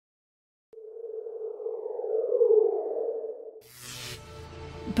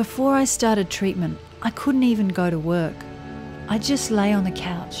Before I started treatment, I couldn't even go to work. I just lay on the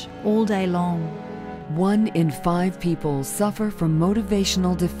couch all day long. 1 in 5 people suffer from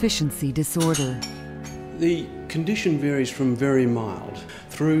motivational deficiency disorder. The condition varies from very mild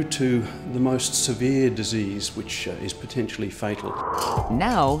through to the most severe disease, which is potentially fatal.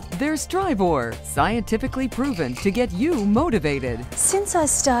 Now there's Strivor, scientifically proven to get you motivated. Since I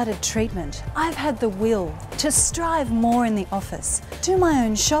started treatment, I've had the will to strive more in the office, do my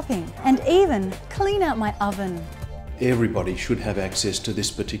own shopping, and even clean out my oven. Everybody should have access to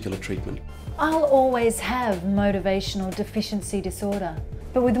this particular treatment. I'll always have motivational deficiency disorder,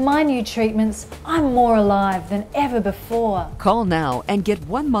 but with my new treatments, I'm more alive than ever before. Call now and get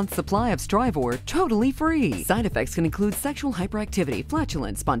 1 month's supply of Strivor totally free. Side effects can include sexual hyperactivity,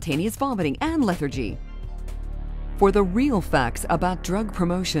 flatulence, spontaneous vomiting, and lethargy. For the real facts about drug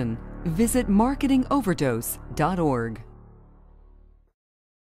promotion, visit marketingoverdose.org.